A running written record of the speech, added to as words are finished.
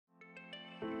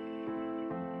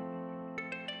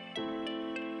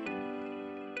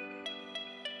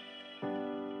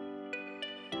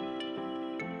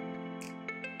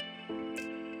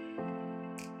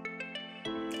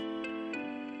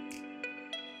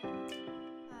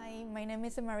My name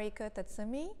is Mariko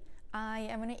Tatsumi. I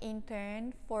am an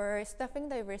intern for Staffing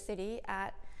Diversity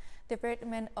at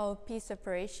Department of Peace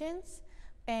Operations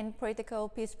and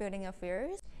Political Peacebuilding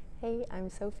Affairs. Hey, I'm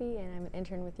Sophie and I'm an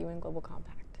intern with UN Global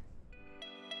Compact.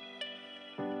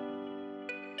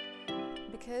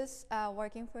 Because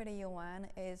working for the UN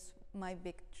is my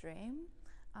big dream,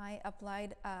 I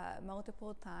applied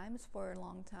multiple times for a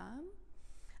long time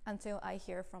until I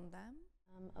hear from them.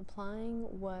 Applying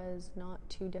was not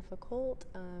too difficult.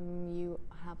 You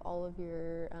have all of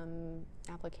your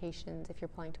applications, if you're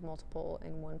applying to multiple,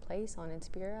 in one place on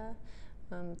Inspira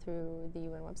through the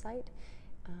UN website.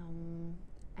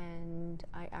 And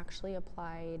I actually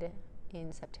applied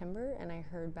in September and I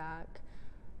heard back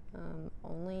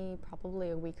only probably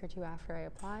a week or two after I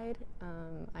applied.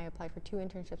 I applied for 2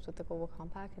 internships with the Global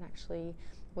Compact and actually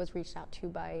was reached out to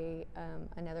by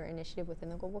another initiative within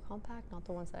the Global Compact, not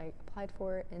the ones that I applied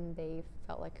for, and they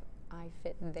felt like I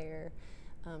fit their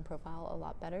profile a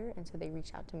lot better, and so they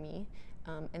reached out to me.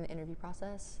 And the interview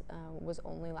process was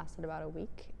only lasted about a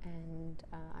week, and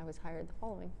I was hired the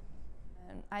following.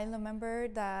 I remember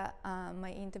that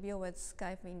my interview was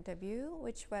Skype interview,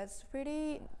 which was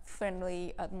pretty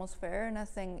friendly atmosphere,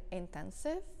 nothing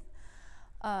intensive.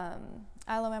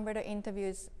 I remember the interview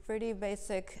is pretty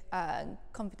basic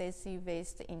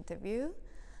competency-based interview.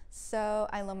 So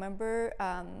I remember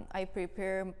I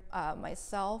prepared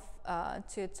myself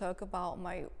to talk about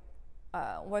my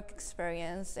work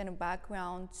experience and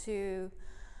background to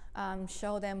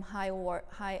show them how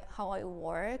I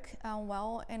work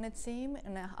well in a team,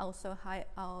 and also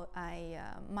how I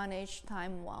manage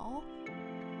time well.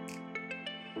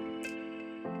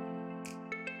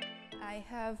 I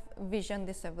have vision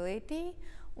disability,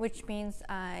 which means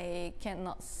I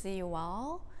cannot see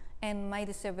well, and my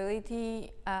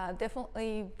disability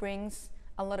definitely brings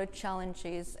a lot of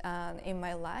challenges in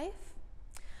my life.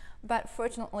 But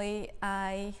fortunately,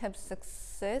 I have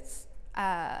succeeded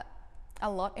a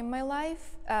lot in my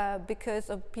life because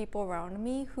of people around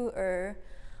me who are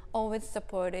always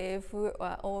supportive, who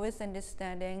are always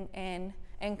understanding and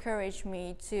encourage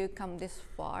me to come this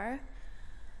far.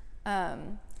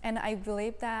 And I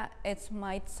believe that it's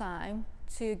my time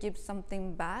to give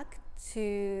something back,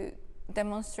 to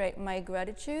demonstrate my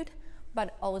gratitude,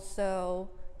 but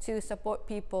also to support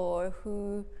people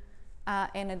who are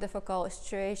in a difficult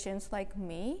situations like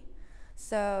me.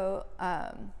 So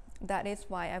that is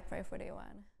why I pray for the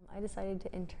UN. I decided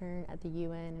to intern at the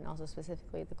UN and also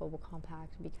specifically at the Global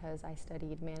Compact because I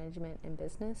studied management and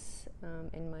business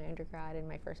in my undergrad and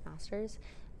my first master's.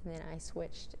 And then I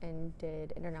switched and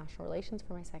did international relations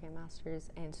for my second master's,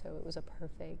 and so it was a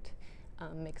perfect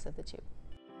mix of the two.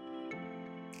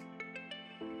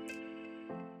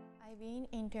 I've been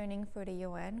interning for the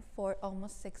UN for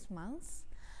almost 6 months.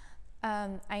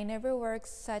 I never worked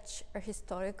such a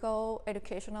historical,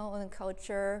 educational, and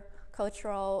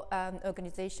cultural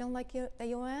organization like the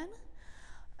UN.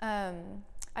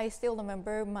 I still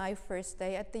remember my first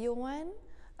day at the UN.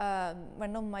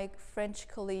 One of my French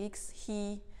colleagues,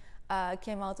 he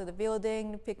came out of the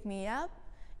building to pick me up,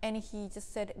 and he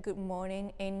just said good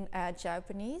morning in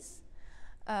Japanese.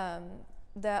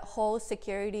 The whole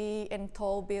security and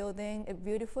tall building,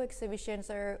 beautiful exhibitions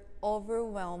are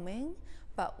overwhelming,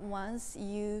 but once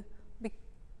you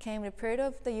became a part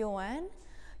of the UN,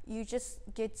 you just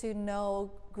get to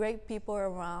know great people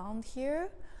around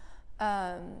here.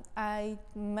 I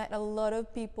met a lot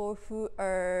of people who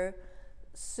are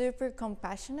super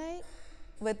compassionate,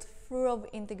 with full of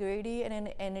integrity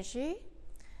and energy,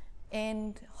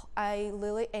 and I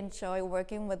really enjoy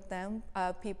working with them.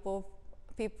 People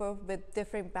with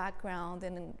different background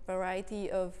and a variety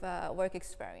of work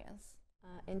experience.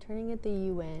 Interning at the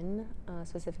UN,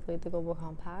 specifically at the Global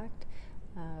Compact,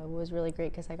 was really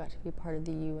great because I got to be part of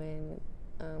the UN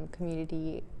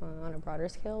community on a broader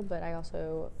scale, but I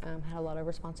also had a lot of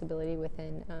responsibility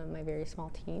within my very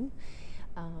small team.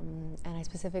 And I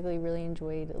specifically really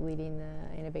enjoyed leading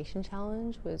the Innovation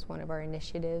Challenge. Was one of our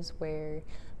initiatives where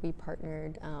we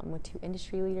partnered with 2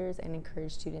 industry leaders and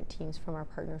encouraged student teams from our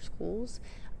partner schools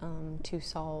to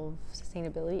solve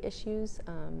sustainability issues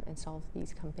and solve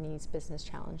these companies' business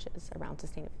challenges around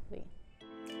sustainability.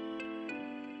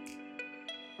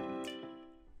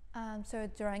 So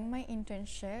during my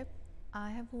internship,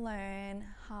 I have learned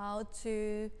how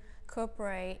to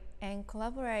cooperate and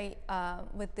collaborate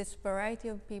with this variety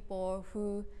of people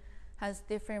who has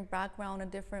different background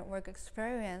and different work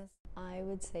experience. I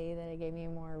would say that it gave me a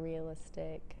more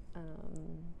realistic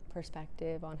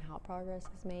perspective on how progress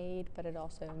is made, but it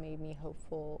also made me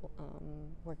hopeful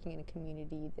working in a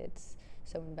community that's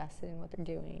so invested in what they're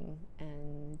doing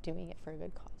and doing it for a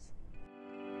good cause.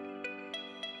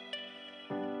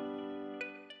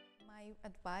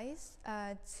 advice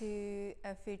to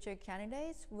future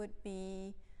candidates would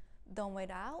be don't wait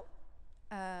out.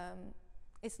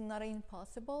 It's not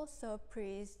impossible, so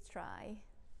please try.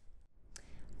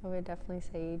 I would definitely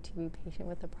say to be patient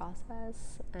with the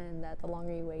process, and that the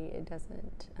longer you wait, it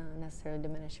doesn't necessarily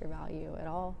diminish your value at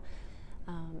all.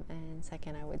 And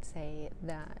second, I would say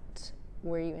that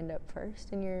where you end up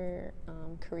first in your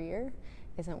career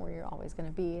isn't where you're always going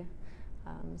to be.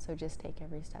 So just take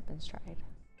every step in stride.